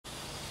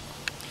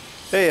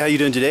Hey, how you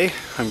doing today?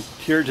 I'm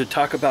here to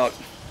talk about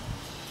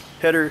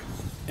header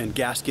and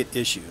gasket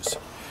issues.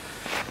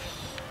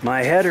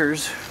 My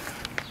headers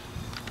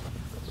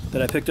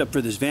that I picked up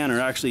for this van are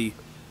actually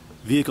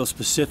vehicle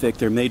specific.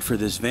 They're made for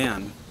this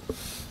van.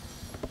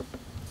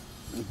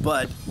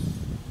 But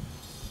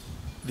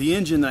the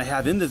engine that I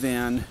have in the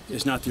van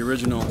is not the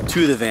original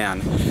to the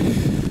van.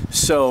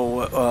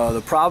 So the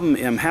problem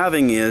I'm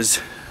having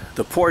is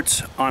the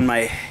ports on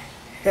my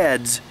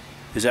heads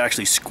is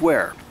actually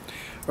square.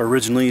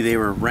 Originally they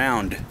were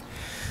round.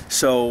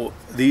 So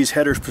these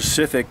header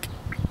specific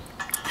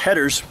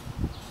headers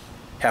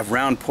have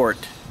round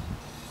port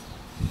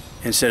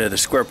instead of the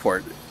square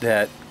port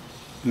that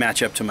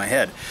match up to my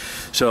head.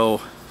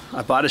 So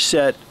I bought a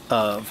set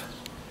of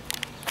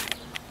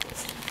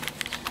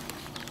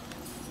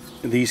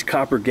these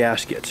copper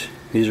gaskets.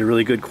 These are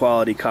really good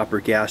quality copper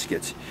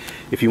gaskets.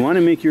 If you want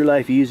to make your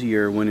life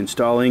easier when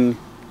installing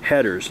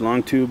headers,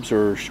 long tubes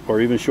or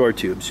even short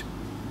tubes,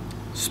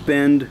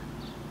 spend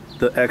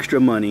the extra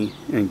money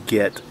and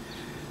get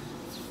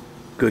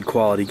good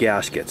quality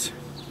gaskets.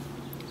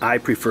 I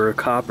prefer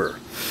copper.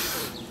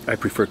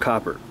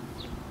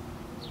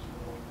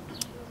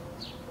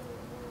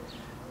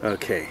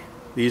 Okay,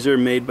 these are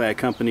made by a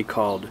company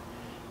called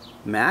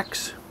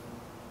Max.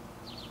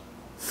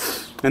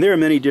 And there are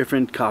many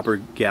different copper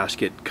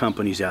gasket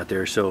companies out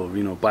there, so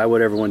you know, buy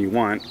whatever one you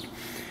want.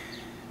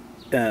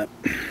 But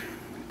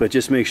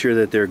just make sure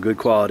that they're good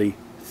quality,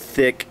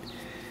 thick,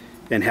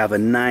 and have a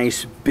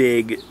nice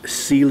big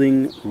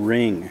sealing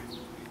ring.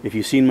 If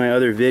you've seen my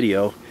other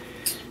video,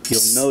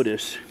 you'll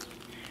notice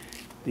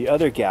the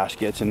other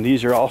gaskets, and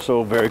these are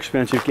also very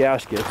expensive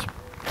gaskets.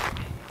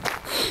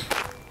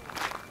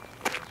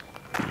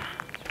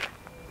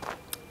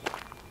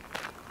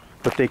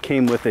 But they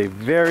came with a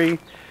very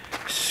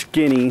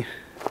skinny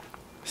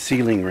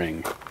sealing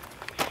ring.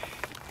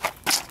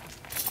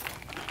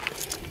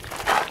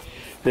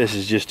 This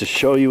is just to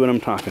show you what I'm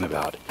talking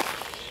about.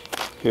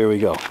 Here we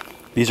go.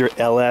 These are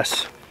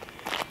LS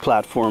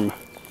platform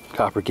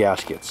copper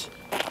gaskets.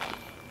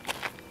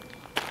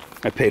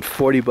 I paid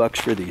 40 bucks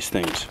for these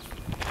things.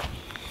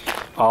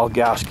 All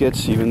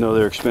gaskets, even though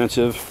they're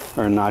expensive,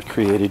 are not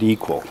created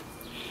equal.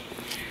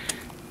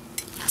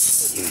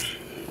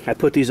 I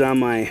put these on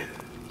my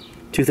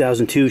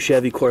 2002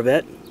 Chevy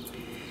Corvette,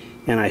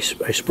 and I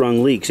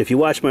sprung leaks. If you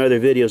watch my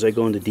other videos, I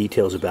go into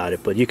details about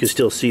it, but you can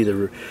still see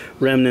the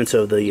remnants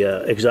of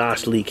the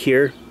exhaust leak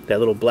here, that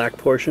little black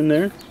portion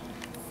there.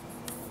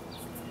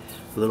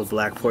 A little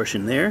black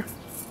portion there.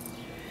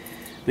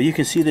 But you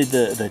can see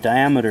the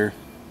diameter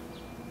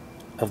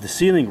of the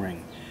sealing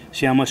ring.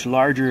 See how much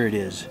larger it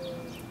is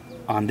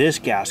on this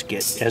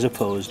gasket as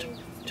opposed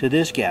to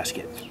this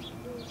gasket.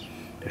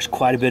 There's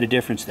quite a bit of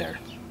difference there.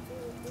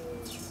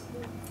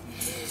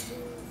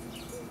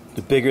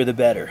 The bigger the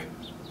better.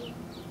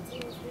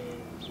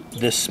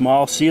 This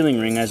small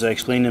sealing ring, as I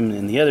explained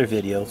in the other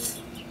video,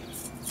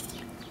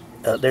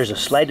 there's a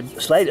slight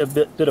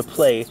bit of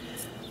play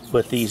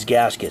with these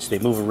gaskets. They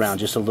move around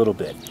just a little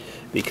bit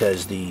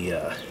because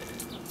the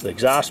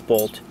exhaust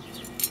bolt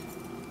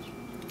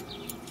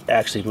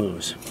actually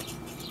moves.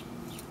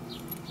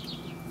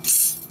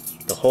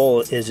 The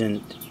hole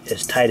isn't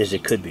as tight as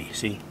it could be,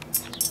 see?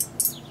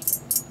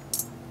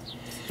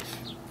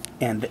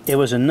 And it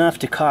was enough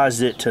to cause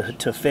it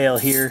to fail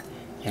here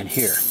and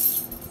here.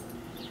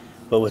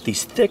 But with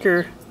these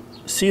thicker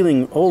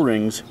sealing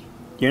O-rings,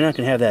 you're not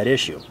going to have that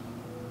issue.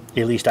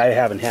 At least I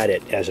haven't had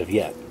it as of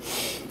yet.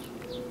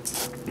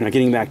 Now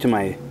getting back to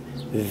my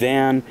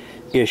van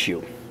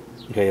issue.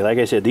 Okay, like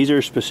I said, these are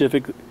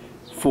specific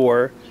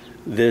for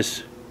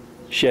this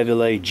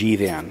Chevrolet G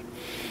van.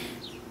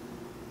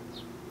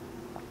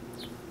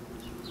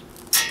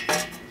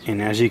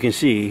 And as you can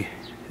see,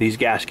 these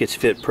gaskets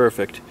fit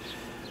perfect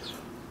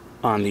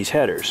on these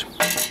headers.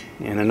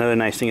 And another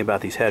nice thing about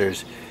these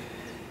headers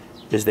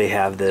is they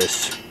have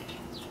this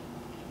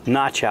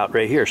notch out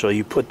right here. So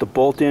you put the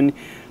bolt in,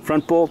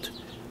 front bolt,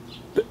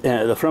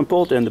 the front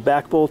bolt and the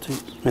back bolt,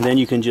 and then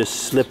you can just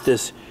slip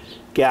this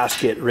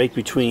gasket right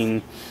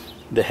between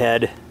the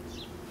head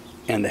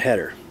and the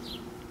header.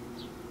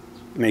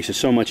 It makes it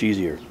so much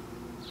easier.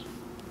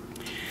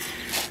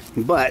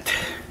 But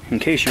in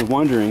case you're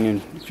wondering,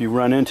 and if you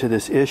run into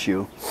this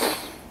issue,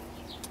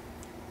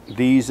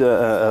 these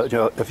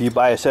if you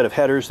buy a set of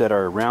headers that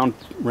are round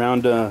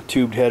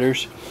tubed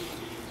headers,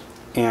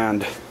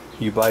 and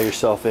you buy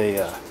yourself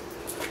a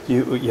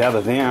you have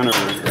a van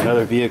or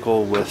another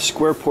vehicle with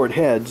square port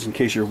heads, in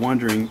case you're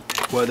wondering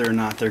whether or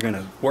not they're going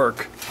to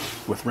work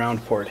with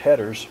round port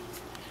headers.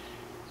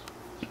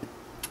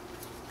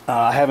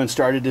 I haven't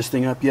started this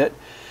thing up yet.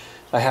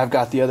 I have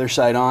got the other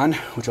side on,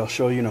 which I'll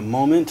show you in a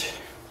moment,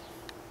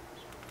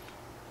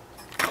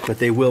 but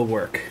they will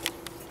work.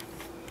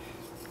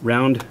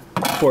 Round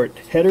port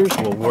headers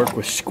will work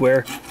with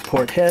square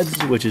port heads,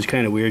 which is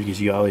kind of weird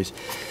because you always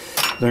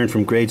learn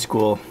from grade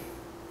school,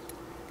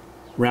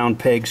 round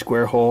peg,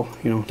 square hole,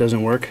 you know,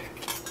 doesn't work.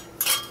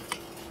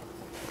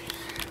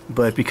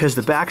 But because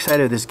the back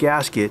side of this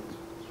gasket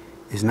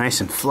is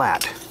nice and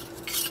flat,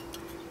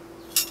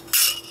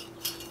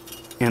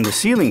 And the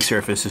sealing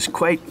surface is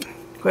quite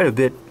a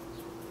bit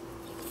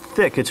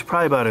thick. It's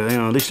probably about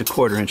at least a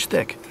 1/4 inch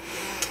thick.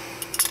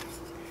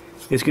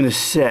 It's going to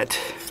set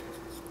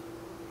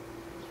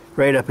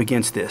right up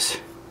against this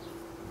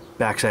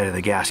backside of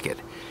the gasket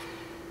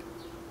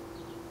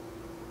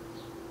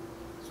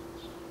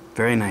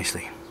very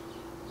nicely.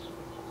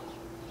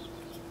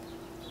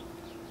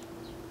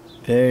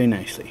 Very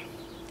nicely.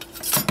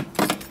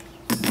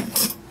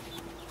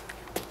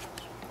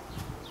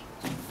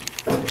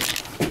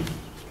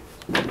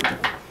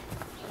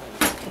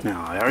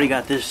 Now I already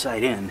got this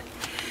side in,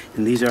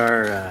 and these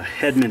are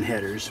Hedman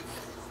headers.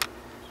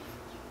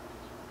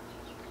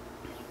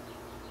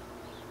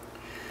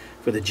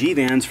 For the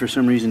G-Vans, for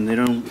some reason, they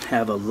don't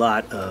have a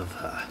lot of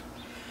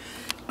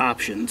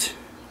options.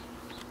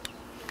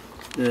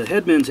 The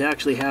Hedmans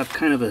actually have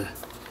kind of a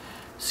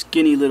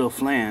skinny little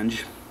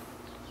flange.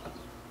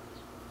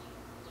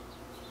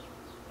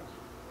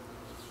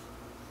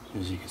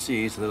 As you can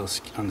see, it's a little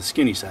on the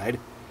skinny side.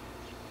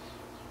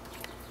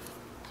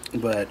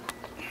 But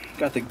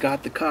got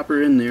the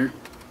copper in there.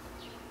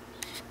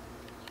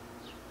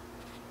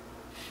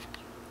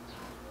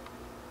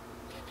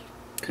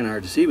 Kind of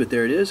hard to see, but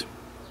there it is.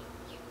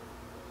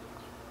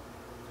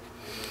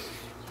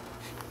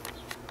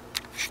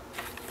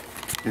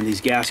 And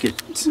these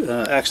gaskets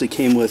actually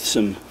came with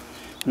some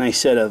nice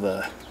set of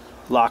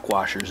lock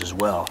washers as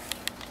well.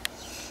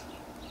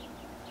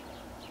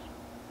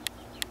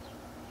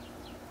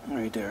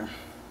 Right there.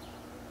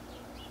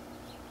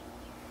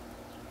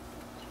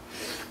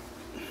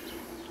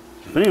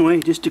 But anyway,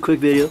 just a quick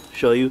video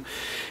show you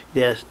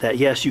that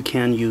yes, you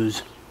can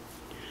use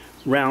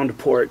round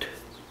port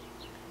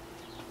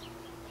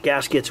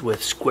gaskets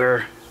with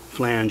square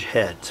flange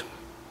heads,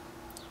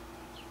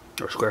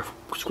 or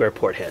square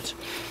port heads.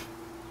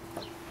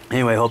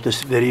 Anyway, I hope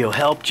this video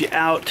helped you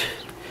out.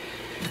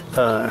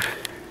 Oh,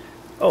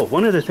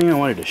 one other thing I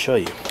wanted to show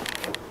you.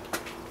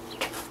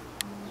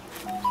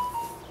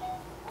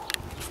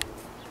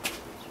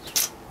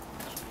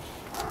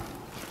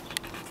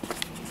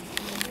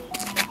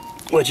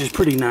 Which is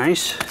pretty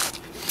nice.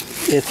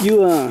 If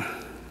you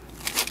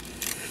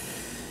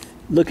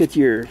look at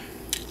your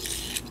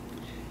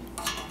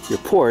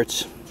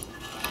ports,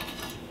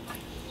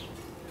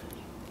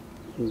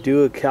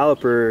 do a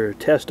caliper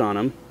test on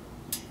them.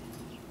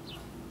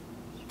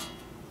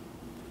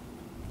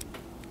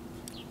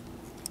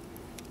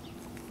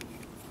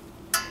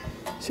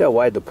 See how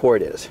wide the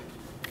port is.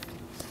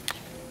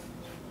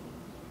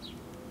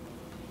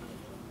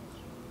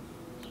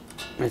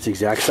 That's the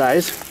exact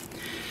size.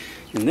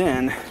 And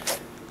then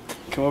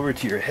come over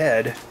to your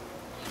head.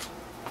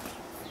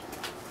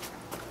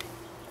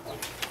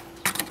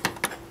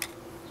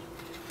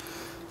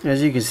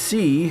 As you can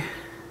see,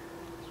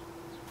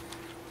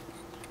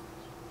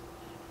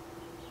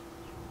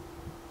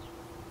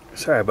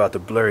 sorry about the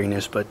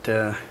blurriness, but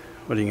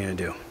what are you going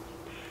to do?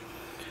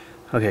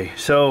 Okay,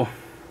 so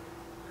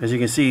as you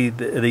can see,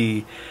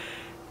 the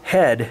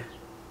head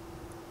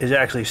is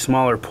actually a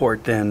smaller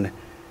port than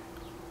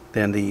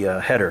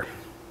the header.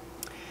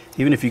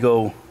 Even if you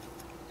go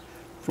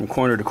from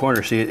corner to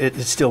corner, see, it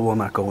still will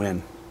not go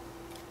in,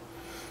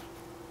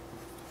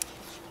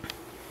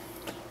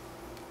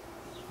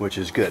 which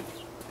is good.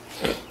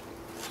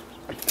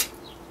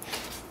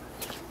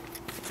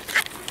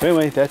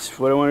 Anyway, that's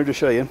what I wanted to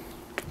show you.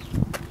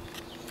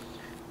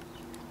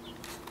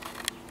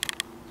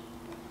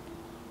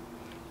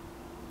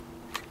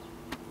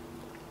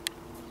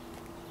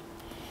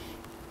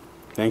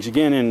 Thanks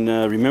again,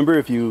 and remember,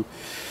 if you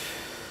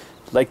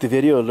like the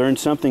video, learned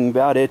something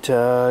about it,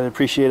 I'd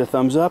appreciate a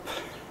thumbs up.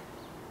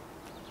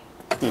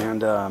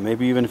 And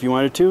maybe even if you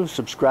wanted to,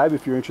 subscribe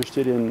if you're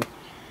interested in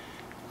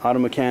auto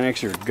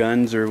mechanics or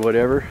guns or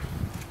whatever.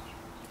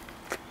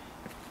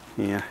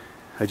 Yeah,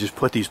 I just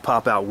put these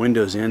pop-out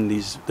windows in.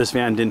 This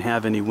van didn't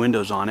have any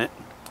windows on it.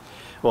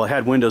 Well, it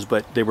had windows,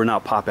 but they were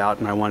not pop-out,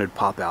 and I wanted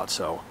pop-out,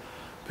 so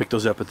picked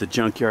those up at the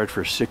junkyard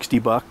for 60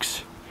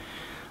 bucks,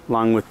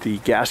 along with the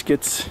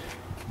gaskets,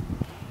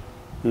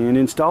 and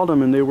installed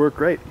them, and they work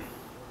great.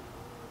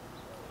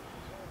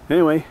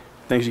 Anyway,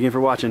 thanks again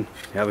for watching.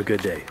 Have a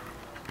good day.